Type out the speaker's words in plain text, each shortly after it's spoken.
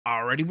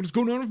Alrighty, what is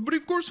going on, everybody?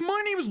 Of course,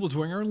 my name is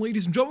Blitzwinger, and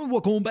ladies and gentlemen,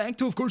 welcome back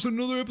to, of course,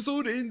 another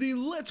episode in the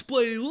Let's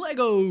Play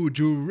LEGO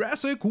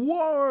Jurassic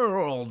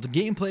World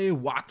gameplay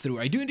walkthrough.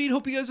 I do indeed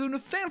hope you guys are having a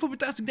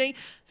fantastic day.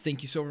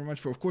 Thank you so very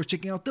much for, of course,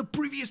 checking out the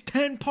previous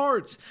 10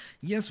 parts.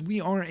 Yes, we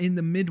are in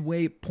the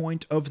midway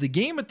point of the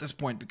game at this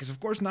point, because,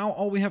 of course, now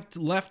all we have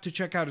left to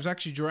check out is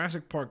actually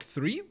Jurassic Park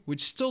 3,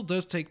 which still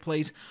does take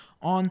place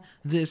on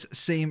this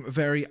same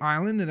very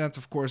island, and that's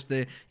of course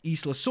the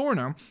Isla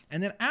Sorna.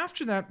 And then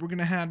after that, we're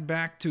gonna head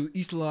back to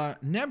Isla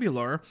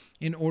Nebular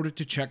in order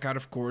to check out,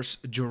 of course,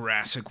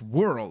 Jurassic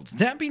World.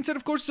 That being said,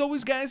 of course, as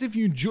always, guys, if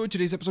you enjoyed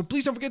today's episode,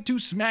 please don't forget to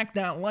smack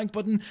that like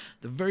button.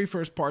 The very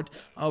first part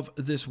of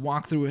this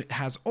walkthrough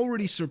has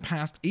already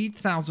surpassed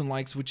 8,000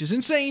 likes, which is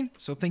insane.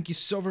 So thank you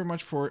so very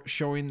much for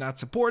showing that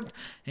support.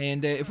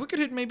 And if we could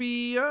hit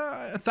maybe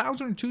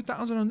 1,000 or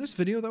 2,000 on this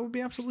video, that would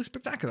be absolutely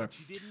spectacular.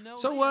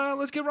 So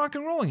let's get rock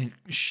and rolling,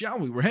 shall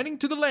we? We're heading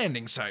to the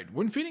landing site.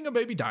 When feeding a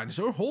baby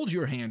dinosaur, hold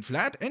your hand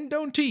flat and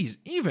don't tease.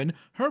 Even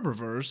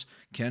herbivores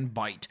can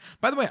bite.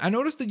 By the way, I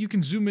noticed that you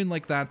can zoom in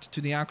like that to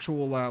the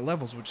actual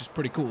levels, which is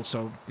pretty cool.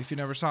 So if you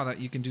never saw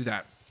that, you can do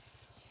that.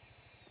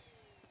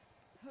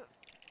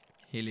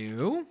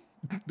 Hello?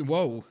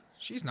 Whoa,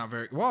 she's not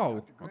very...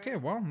 Whoa, okay,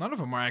 well, none of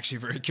them are actually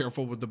very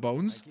careful with the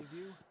bones.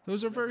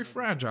 Those are very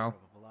fragile.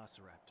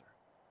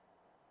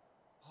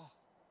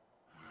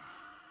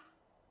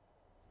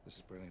 This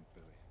is brilliant,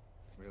 Billy.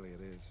 Really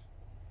it is.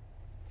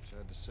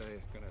 Sad to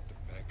say, gonna have to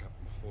back up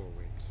in 4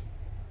 weeks.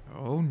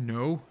 Oh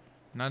no.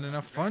 Not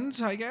enough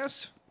funds, I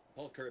guess?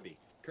 Paul Kirby.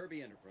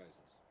 Kirby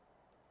Enterprises.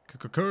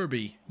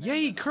 Kirby.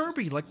 Yay,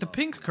 Kirby, like the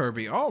pink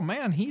Kirby. Oh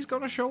man, he's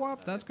gonna show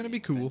up. That's gonna be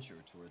cool. Tour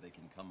they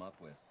can come up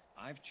with.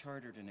 I've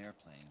chartered an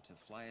airplane to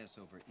fly us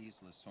over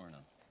Isla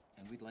Sorna,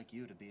 and we'd like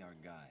you to be our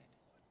guide.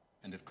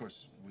 And of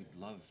course, we'd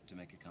love to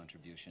make a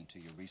contribution to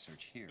your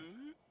research here.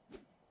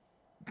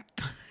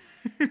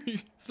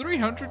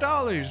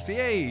 $300,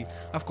 yay!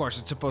 Of course,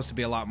 it's supposed to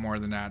be a lot more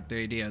than that.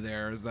 The idea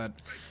there is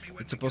that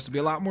it's supposed to be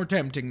a lot more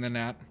tempting than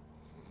that.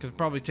 Because it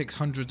probably takes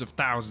hundreds of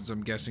thousands,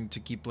 I'm guessing, to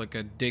keep like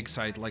a dig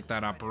site like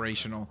that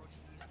operational.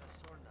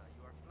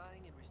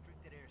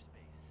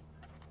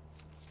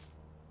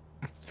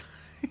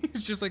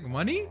 It's just like,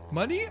 money?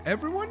 Money?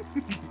 Everyone?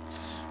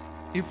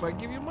 If I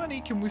give you money,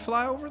 can we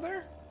fly over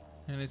there?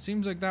 And it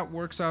seems like that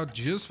works out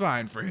just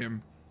fine for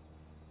him.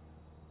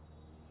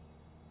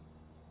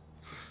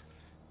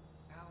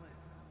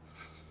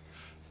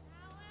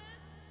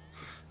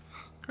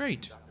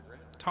 Great.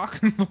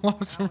 Talking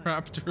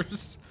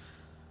velociraptors.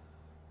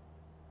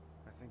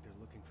 I think they're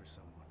looking for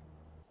someone.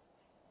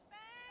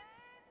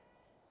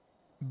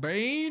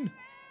 Bane.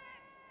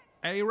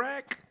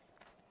 A-Wreck.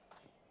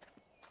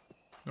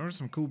 Those are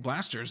some cool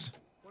blasters.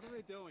 What are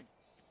they doing?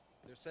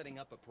 They're setting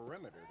up a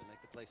perimeter to make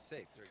the place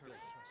safe. Trust me,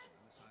 on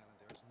this island,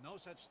 there is no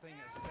such thing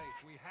as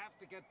safe. We have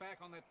to get back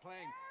on that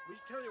plane. Will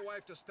you tell your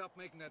wife to stop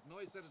making that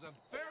noise? That is a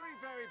very,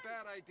 very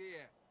bad idea.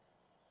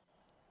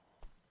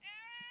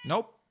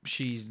 Nope.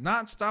 She's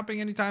not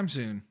stopping anytime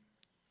soon.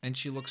 And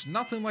she looks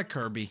nothing like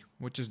Kirby,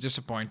 which is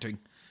disappointing.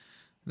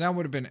 That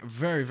would have been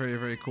very, very,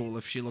 very cool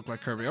if she looked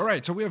like Kirby.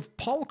 Alright, so we have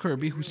Paul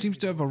Kirby, who seems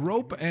to have a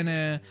rope and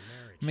a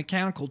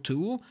mechanical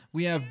tool.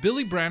 We have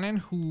Billy Brannon,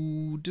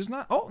 who does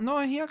not... Oh, no,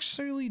 he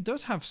actually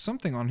does have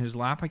something on his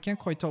lap. I can't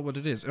quite tell what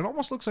it is. It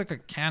almost looks like a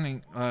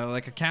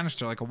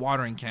canister, like a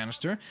watering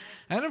canister.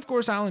 And, of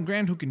course, Alan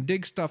Grant, who can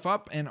dig stuff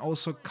up and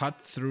also cut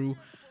through...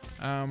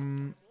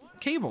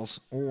 cables,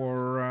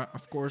 or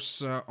of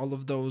course all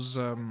of those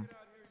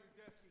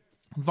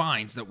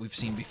vines that we've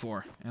seen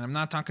before. And I'm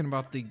not talking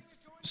about the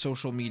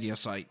social media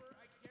site.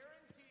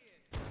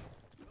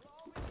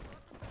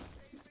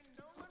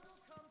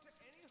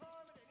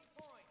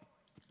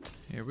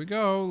 Here we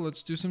go.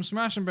 Let's do some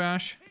smash and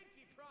bash.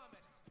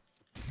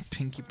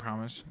 Pinky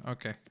promise.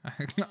 Okay.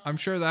 I'm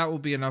sure that will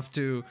be enough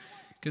to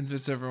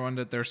convince everyone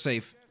that they're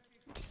safe.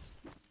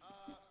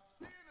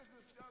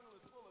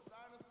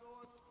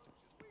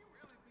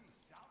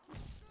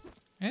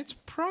 It's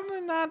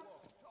probably not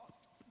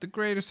the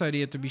greatest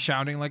idea to be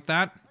shouting like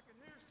that.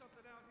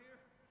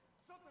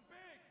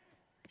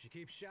 If she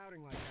keeps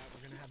shouting like that,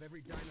 we're gonna have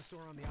every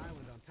dinosaur on the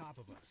island on top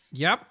of us.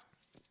 Yep.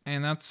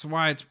 And that's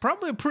why it's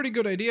probably a pretty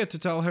good idea to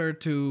tell her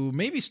to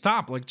maybe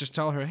stop. Like, just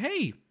tell her,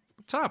 hey,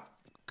 what's up?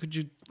 Could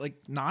you, like,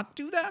 not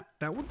do that?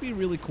 That would be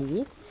really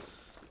cool.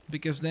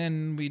 Because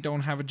then we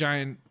don't have a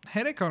giant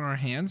headache on our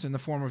hands in the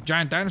form of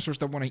giant dinosaurs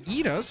that want to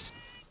eat us.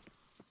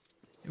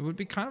 It would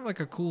be kind of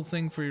like a cool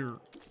thing for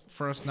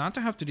us not to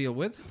have to deal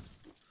with.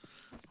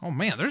 Oh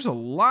man, there's a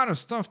lot of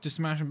stuff to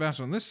smash and bash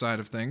on this side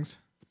of things.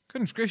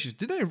 Goodness gracious,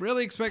 did they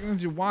really expect them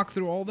to walk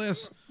through all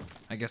this?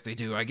 I guess they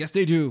do, I guess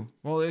they do.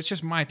 Well, it's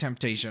just my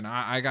temptation.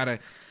 I gotta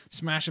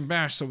smash and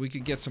bash so we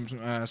could get some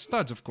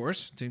studs, of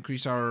course, to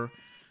increase our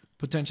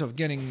potential of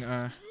getting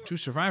True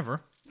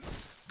Survivor.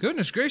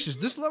 Goodness gracious,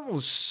 this level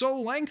is so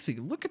lengthy.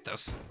 Look at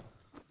this.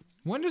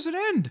 When does it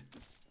end?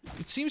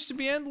 It seems to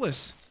be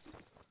endless.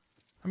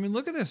 I mean,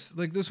 look at this.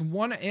 Like, this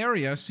one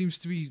area seems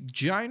to be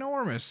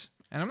ginormous.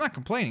 And I'm not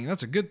complaining.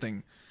 That's a good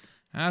thing.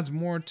 Adds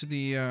more to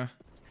the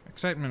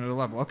Excitement at a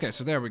level. Okay,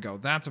 so there we go.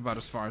 That's about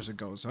as far as it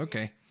goes.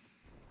 Okay.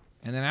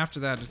 And then after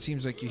that, it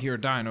seems like you hear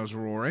dinos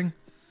roaring.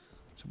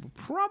 So we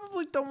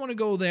probably don't want to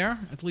go there.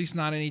 At least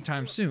not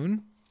anytime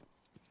soon.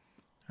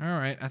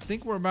 Alright, I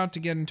think we're about to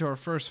get into our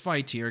first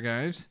fight here,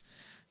 guys.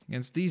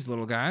 Against these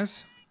little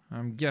guys.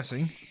 I'm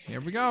guessing.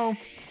 Here we go.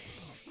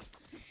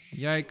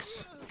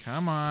 Yikes.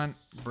 Come on.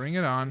 Bring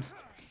it on.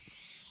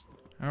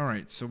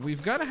 Alright, so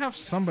we've got to have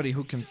somebody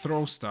who can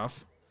throw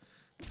stuff.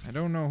 I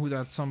don't know who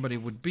that somebody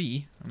would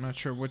be. I'm not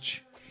sure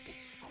which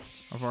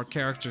of our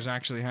characters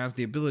actually has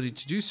the ability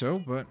to do so,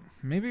 but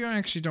maybe I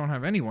actually don't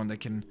have anyone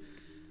that can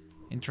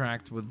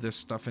interact with this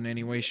stuff in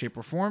any way, shape,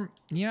 or form.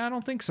 Yeah, I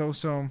don't think so,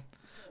 so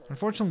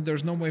unfortunately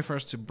there's no way for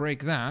us to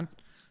break that.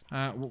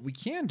 What we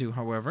can do,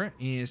 however,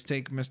 is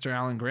take Mr.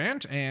 Alan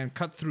Grant and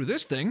cut through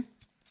this thing.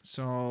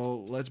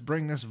 So let's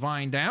bring this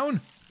vine down.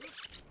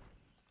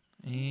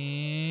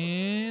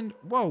 And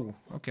whoa,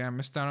 okay, I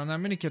missed out on that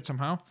mini kit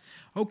somehow.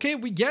 Okay,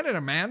 we get it,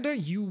 Amanda.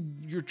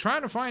 You're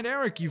trying to find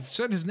Eric. You've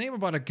said his name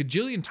about a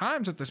gajillion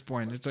times at this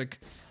point. It's like,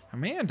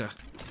 Amanda,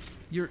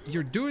 you're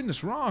doing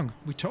this wrong.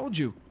 We told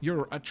you.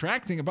 You're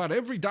attracting about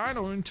every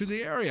dino into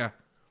the area,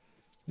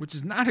 which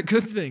is not a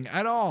good thing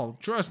at all.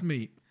 Trust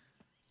me.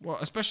 Well,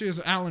 especially as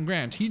Alan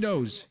Grant, he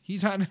knows.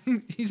 He's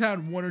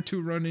had one or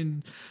two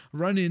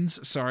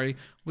run-ins, sorry,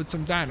 with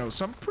some dinos.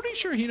 So I'm pretty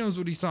sure he knows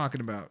what he's talking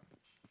about.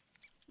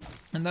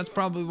 And that's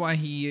probably why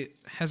he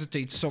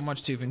hesitates so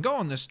much to even go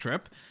on this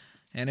trip.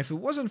 And if it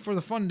wasn't for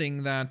the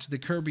funding that the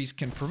Kirbys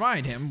can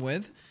provide him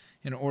with,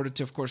 in order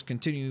to, of course,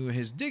 continue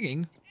his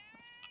digging,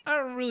 I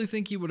don't really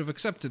think he would have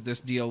accepted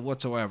this deal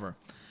whatsoever.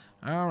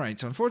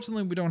 Alright, so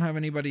unfortunately we don't have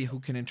anybody who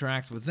can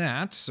interact with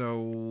that,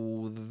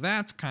 so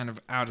that's kind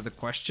of out of the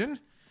question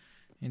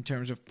in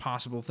terms of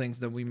possible things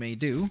that we may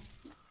do.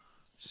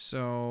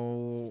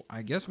 So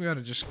I guess we ought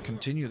to just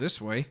continue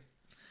this way.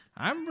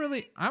 I'm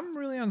really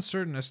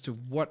uncertain as to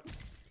what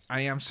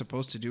I am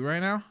supposed to do right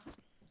now,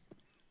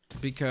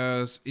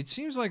 because it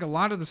seems like a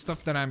lot of the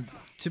stuff that I'm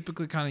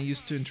typically kind of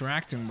used to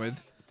interacting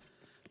with,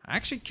 I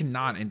actually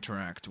cannot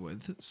interact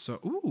with. So,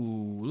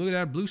 ooh, look at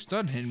that blue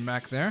stud hidden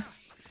back there.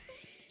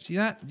 See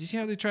that? Do you see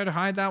how they try to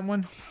hide that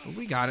one? Well,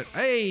 we got it.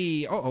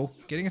 Hey! Uh-oh.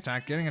 Getting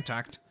attacked, getting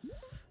attacked.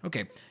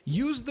 Okay.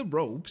 Use the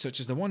rope, such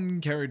as the one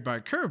carried by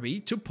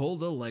Kirby, to pull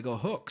the Lego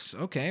hooks.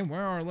 Okay,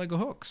 where are our Lego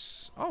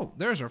hooks? Oh,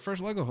 there's our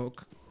first Lego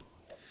hook.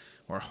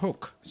 Or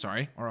hook,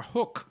 sorry. Or a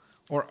hook.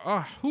 Or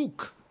a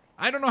hook.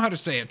 I don't know how to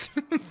say it.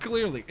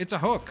 Clearly, it's a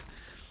hook.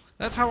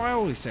 That's how I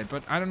always say it,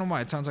 but I don't know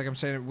why. It sounds like I'm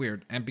saying it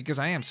weird. And because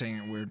I am saying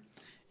it weird.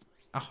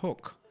 A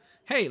hook.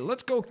 Hey,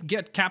 let's go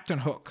get Captain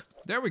Hook.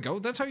 There we go.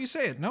 That's how you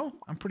say it, no?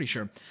 I'm pretty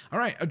sure.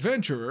 Alright,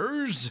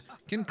 adventurers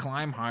can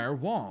climb higher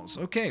walls.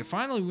 Okay,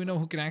 finally we know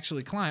who can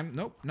actually climb.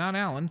 Nope, not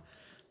Alan.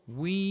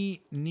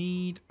 We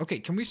need... Okay,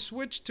 can we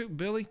switch to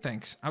Billy?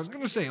 Thanks. I was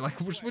gonna say, like,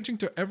 we're switching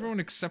to everyone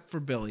except for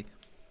Billy.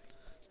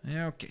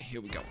 Okay,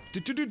 here we go.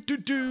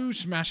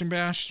 Smash and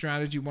bash,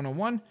 strategy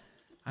 101.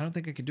 I don't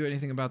think I can do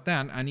anything about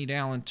that. I need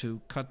Alan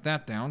to cut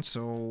that down,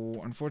 so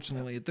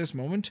unfortunately at this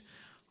moment,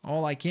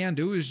 all I can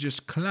do is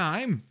just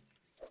climb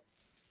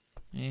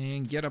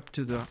and get up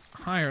to the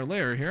higher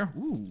layer here.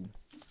 Ooh,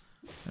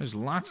 there's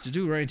lots to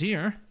do right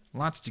here.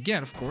 Lots to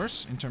get, of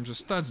course, in terms of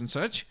studs and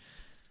such.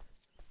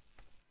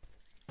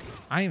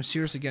 I am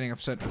seriously getting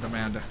upset with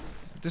Amanda.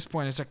 At this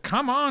point, it's like,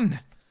 come on!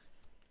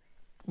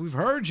 We've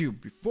heard you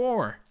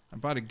before.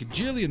 About a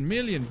gajillion,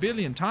 million,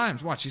 billion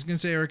times. Watch, he's gonna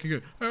say Eric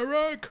again.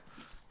 Eric!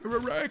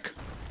 Eric!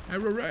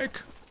 Eric!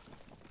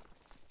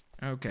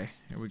 Okay,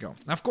 here we go.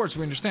 Now, of course,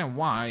 we understand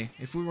why.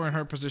 If we were in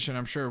her position,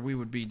 I'm sure we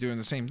would be doing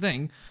the same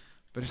thing.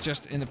 But it's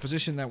just in the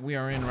position that we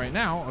are in right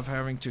now of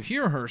having to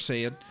hear her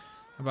say it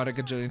about a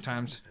gajillion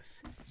times.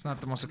 It's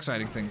not the most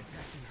exciting thing.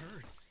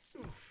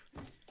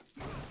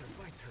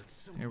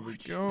 Here we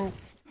go.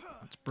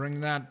 Let's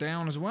bring that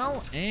down as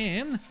well.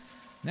 And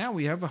now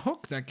we have a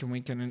hook that we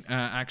can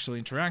actually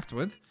interact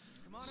with.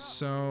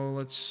 So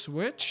let's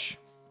switch.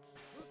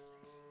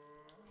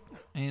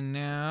 And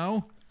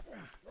now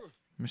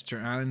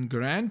Mr. Alan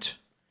Grant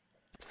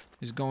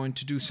is going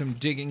to do some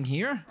digging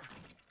here.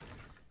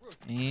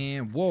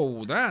 And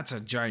whoa, that's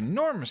a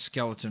ginormous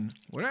skeleton.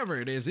 Whatever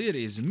it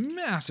is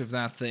massive,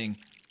 that thing.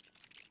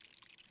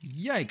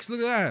 Yikes,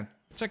 look at that.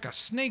 It's like a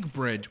snake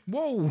bridge.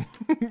 Whoa.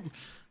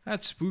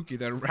 That's spooky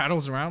that it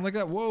rattles around like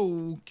that.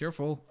 Whoa,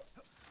 careful.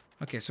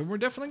 Okay, so we're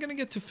definitely going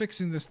to get to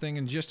fixing this thing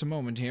in just a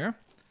moment here.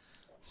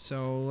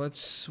 So let's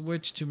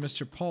switch to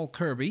Mr. Paul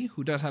Kirby,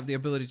 who does have the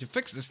ability to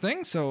fix this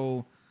thing,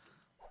 so...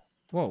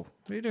 Whoa,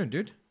 what are you doing,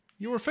 dude?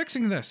 You were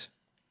fixing this.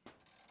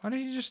 Why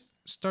didn't you just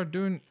start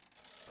doing...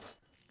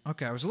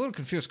 Okay, I was a little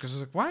confused, because I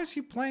was like, why is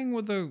he playing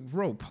with a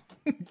rope?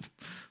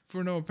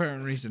 For no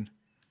apparent reason.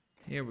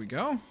 Here we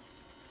go.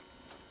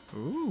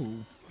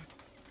 Ooh.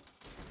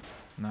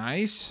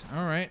 Nice.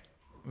 Alright.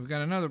 We've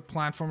got another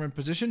platform in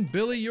position.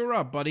 Billy, you're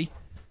up, buddy.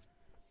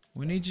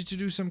 We need you to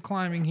do some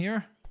climbing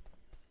here.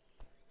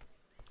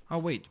 Oh,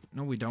 wait.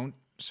 No, we don't.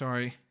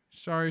 Sorry.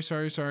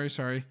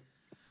 Sorry.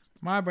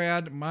 My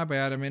bad.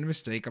 I made a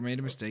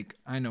mistake.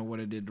 I know what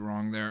I did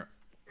wrong there.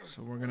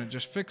 So we're gonna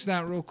just fix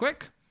that real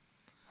quick.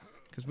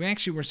 Because we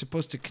actually were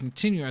supposed to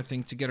continue, I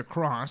think, to get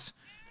across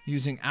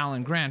using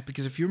Alan Grant.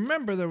 Because if you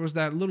remember, there was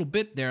that little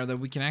bit there that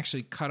we can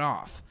actually cut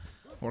off.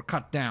 Or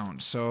cut down.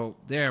 So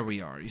there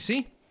we are, you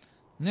see?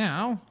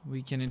 Now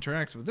we can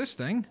interact with this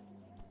thing.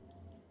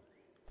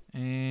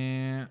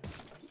 And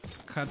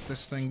cut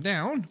this thing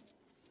down.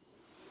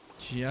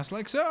 Just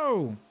like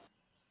so.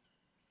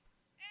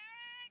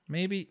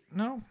 Maybe.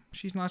 No,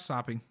 she's not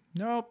stopping.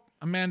 Nope.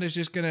 Amanda's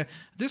just gonna...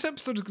 This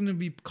episode is gonna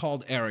be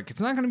called Eric.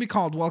 It's not gonna be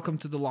called Welcome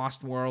to the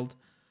Lost World.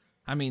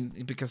 I mean,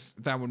 because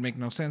that would make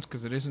no sense,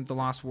 because it isn't the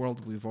Lost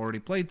World. We've already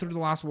played through the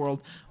Lost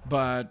World.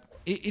 But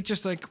it's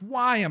just like,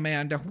 why,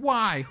 Amanda?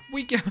 Why?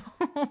 We get...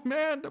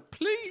 Amanda,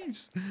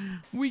 please!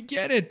 We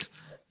get it.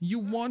 You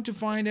want to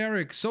find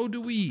Eric. So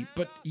do we.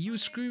 But you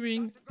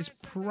screaming is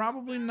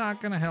probably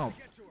not gonna help.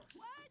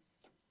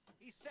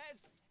 He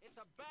says it's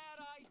a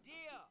bad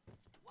idea.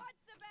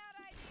 What's a bad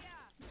idea?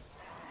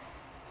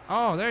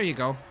 Oh, there you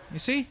go. You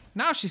see?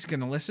 Now she's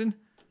gonna listen.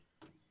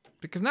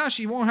 Because now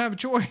she won't have a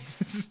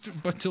choice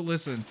but to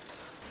listen.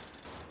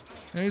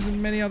 There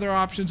isn't many other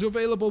options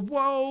available.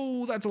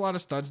 Whoa, that's a lot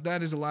of studs.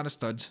 That is a lot of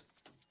studs.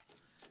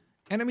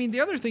 And I mean, the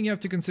other thing you have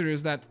to consider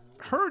is that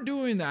her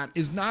doing that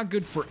is not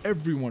good for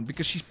everyone,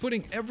 because she's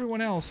putting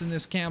everyone else in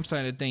this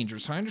campsite at danger.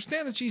 So I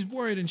understand that she's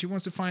worried and she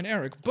wants to find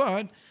Eric,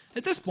 but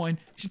at this point,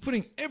 she's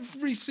putting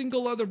every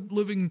single other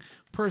living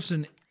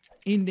person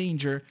in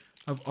danger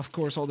of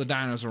course, all the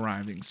dinos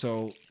arriving.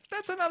 So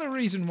that's another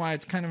reason why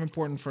it's kind of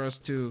important for us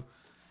to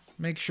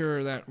make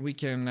sure that we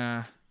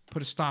can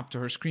put a stop to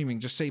her screaming.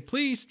 Just say,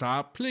 please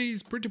stop,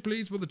 please, pretty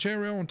please, with a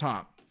cherry on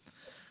top.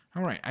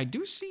 All right, I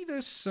do see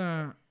this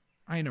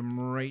item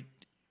right...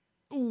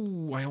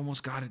 Ooh, I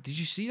almost got it. Did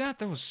you see that?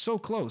 That was so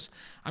close.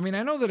 I mean,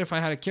 I know that if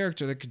I had a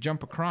character that could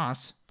jump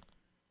across...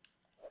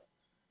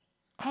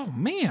 Oh,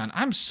 man,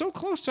 I'm so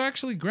close to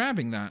actually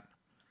grabbing that.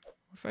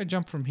 What if I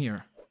jump from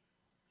here?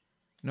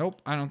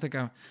 Nope, I don't think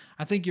I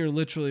think you're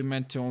literally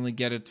meant to only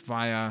get it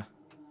via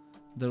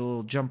the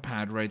little jump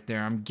pad right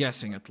there. I'm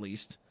guessing, at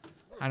least.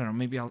 I don't know,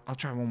 maybe I'll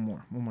try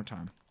one more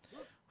time.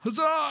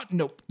 Huzzah!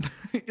 Nope.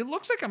 It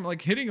looks like I'm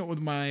like hitting it with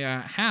my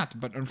hat,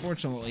 but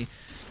unfortunately,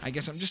 I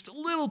guess I'm just a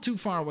little too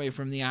far away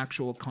from the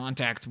actual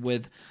contact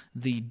with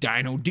the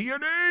dino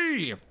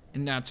DNA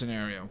in that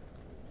scenario.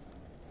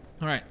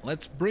 All right,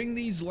 let's bring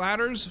these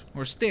ladders,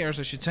 or stairs,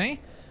 I should say,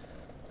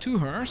 to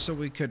her so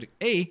we could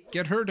A,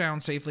 get her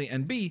down safely,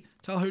 and B,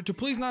 tell her to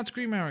please not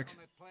scream, Eric.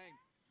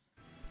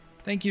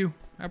 Thank you.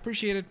 I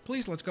appreciate it.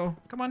 Please, let's go.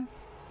 Come on.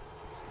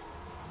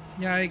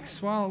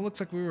 Yikes. Well, it looks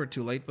like we were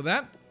too late with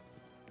that.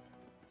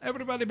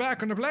 Everybody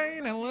back on the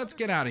plane, and let's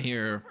get out of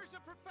here. Where's a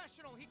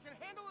professional? He can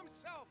handle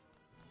himself.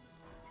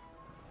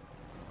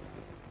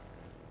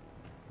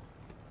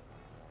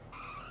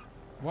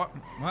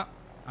 What?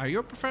 Are you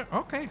a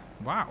professional? Okay.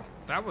 Wow.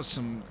 That was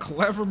some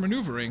clever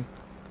maneuvering.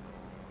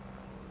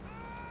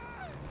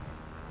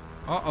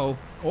 Uh-oh.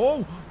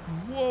 Oh!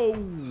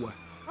 Whoa!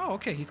 Oh,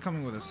 okay. He's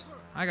coming with us.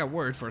 I got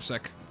worried for a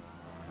sec.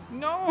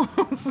 No!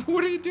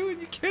 What are you doing?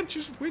 You can't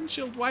just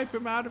windshield wipe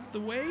him out of the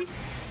way?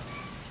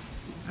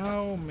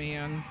 Oh,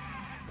 man.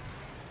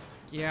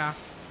 Yeah.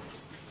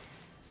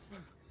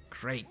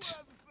 Great.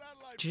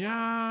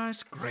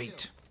 Just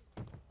great.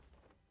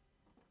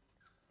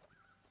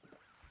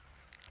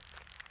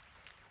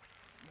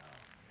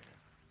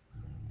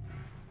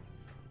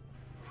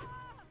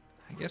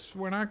 I guess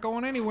we're not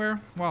going anywhere.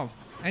 Well,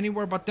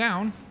 anywhere but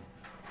down.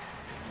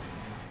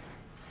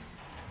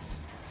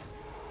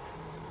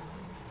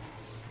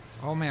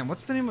 Oh man,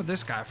 what's the name of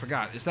this guy? I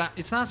forgot. It's not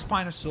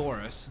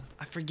Spinosaurus.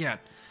 I forget.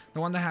 The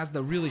one that has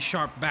the really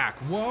sharp back.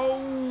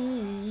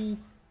 Whoa!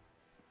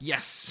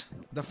 Yes!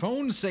 The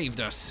phone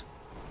saved us.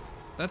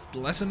 That's the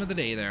lesson of the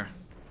day there.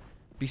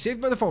 Be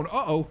saved by the phone.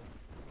 Uh-oh.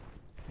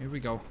 Here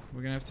we go.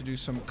 We're gonna have to do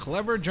some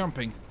clever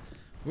jumping.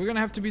 We're gonna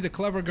have to be the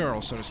clever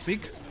girl, so to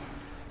speak.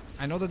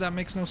 I know that that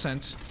makes no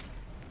sense.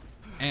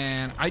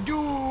 And I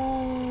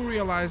do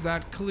realize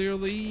that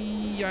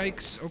clearly.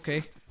 Yikes.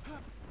 Okay.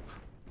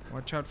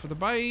 Watch out for the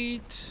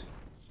bite.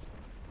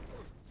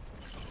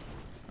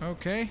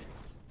 Okay.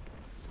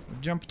 We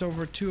jumped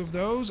over 2 of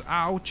those.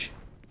 Ouch.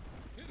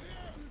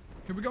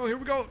 Here we go, here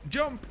we go.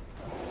 Jump.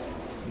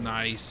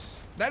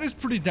 Nice. That is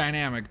pretty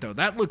dynamic, though.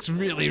 That looks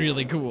really,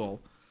 really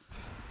cool.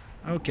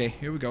 Okay,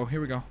 here we go,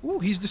 here we go. Ooh,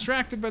 he's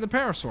distracted by the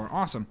parasaur.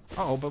 Awesome.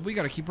 Uh-oh, but we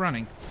gotta keep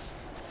running.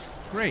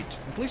 Great.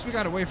 At least we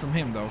got away from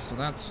him, though, so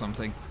that's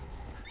something.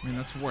 I mean,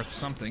 that's worth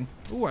something.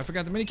 Ooh, I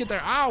forgot the mini kit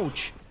there.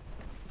 Ouch!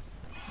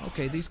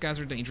 Okay, these guys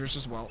are dangerous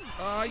as well.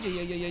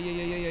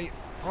 Yeah.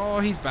 Oh,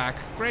 he's back.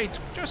 Great.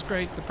 Just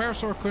great. The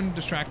parasaur couldn't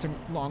distract him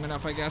long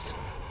enough, I guess.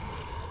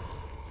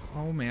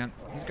 Oh, man.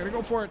 He's gonna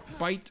go for it.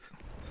 Bite.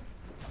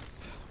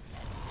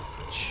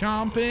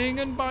 Chomping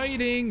and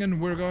biting,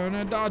 and we're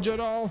gonna dodge it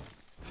all.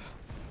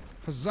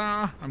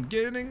 Huzzah. I'm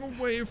getting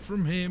away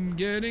from him.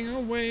 Getting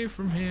away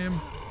from him.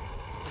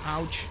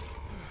 Ouch.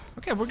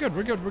 Okay, we're good.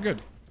 We're good. We're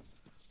good.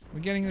 We're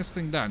getting this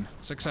thing done.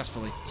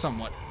 Successfully.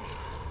 Somewhat.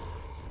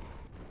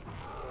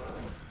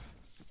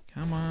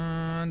 Come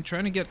on.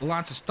 Trying to get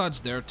lots of studs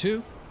there,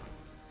 too.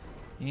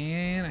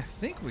 And I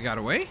think we got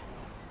away.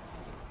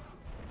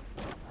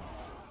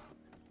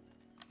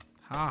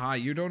 Haha,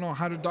 you don't know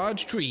how to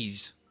dodge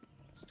trees.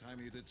 It's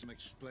time you did some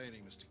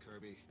explaining, Mr.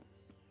 Kirby.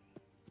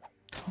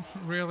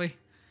 Really?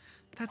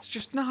 That's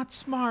just not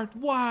smart.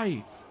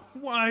 Why?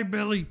 Why,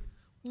 Billy?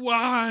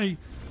 Why?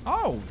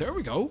 Oh, there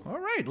we go. All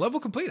right, level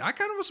complete. I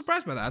kind of was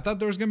surprised by that. I thought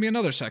there was going to be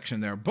another section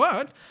there,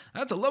 but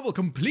that's a level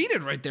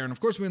completed right there. And of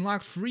course, we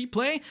unlocked free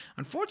play.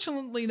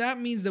 Unfortunately, that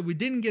means that we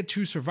didn't get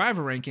true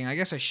survivor ranking. I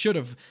guess I should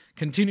have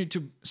continued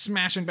to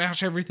smash and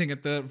bash everything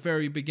at the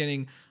very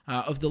beginning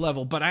of the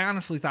level. But I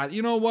honestly thought,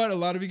 you know what? A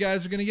lot of you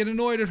guys are going to get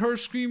annoyed at her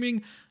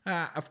screaming,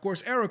 of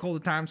course, Eric all the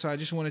time. So I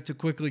just wanted to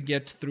quickly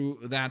get through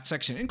that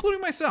section, including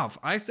myself.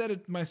 I said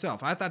it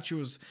myself. I thought she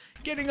was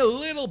getting a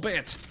little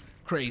bit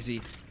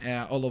crazy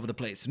all over the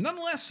place.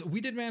 Nonetheless,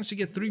 we did manage to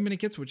get 3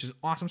 mini-kits, which is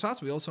awesome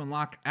sauce. We also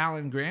unlock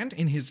Alan Grant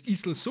in his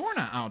Isla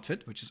Sorna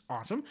outfit, which is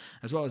awesome,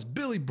 as well as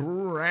Billy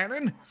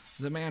Brannon,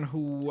 the man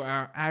who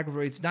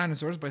aggravates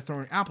dinosaurs by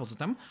throwing apples at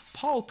them.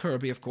 Paul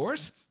Kirby, of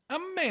course.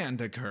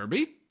 Amanda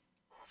Kirby.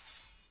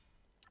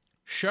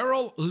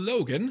 Cheryl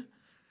Logan.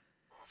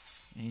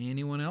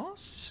 Anyone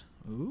else?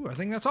 Ooh, I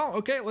think that's all.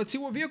 Okay, let's see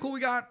what vehicle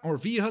we got. Or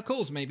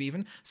vehicles, maybe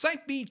even.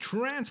 Site B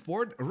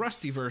Transport,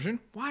 Rusty version.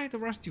 Why the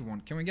Rusty one?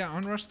 Can we get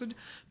unrusted?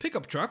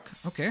 Pickup truck.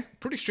 Okay,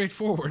 pretty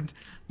straightforward.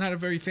 Not a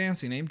very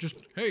fancy name. Just,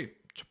 hey,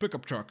 it's a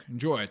pickup truck.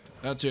 Enjoy it.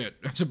 That's it.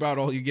 That's about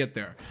all you get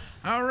there.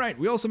 All right,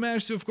 we also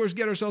managed to, of course,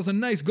 get ourselves a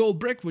nice gold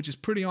brick, which is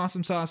pretty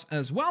awesome sauce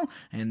as well.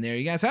 And there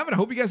you guys have it. I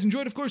hope you guys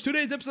enjoyed, of course,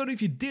 today's episode.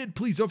 If you did,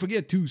 please don't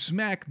forget to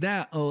smack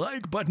that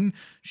like button,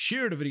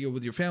 share the video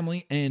with your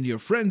family and your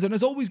friends. And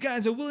as always,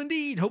 guys, I will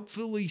indeed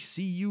hopefully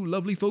see you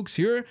lovely folks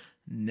here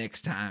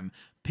next time.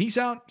 Peace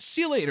out.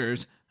 See you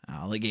laters,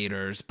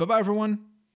 alligators. Bye-bye, everyone.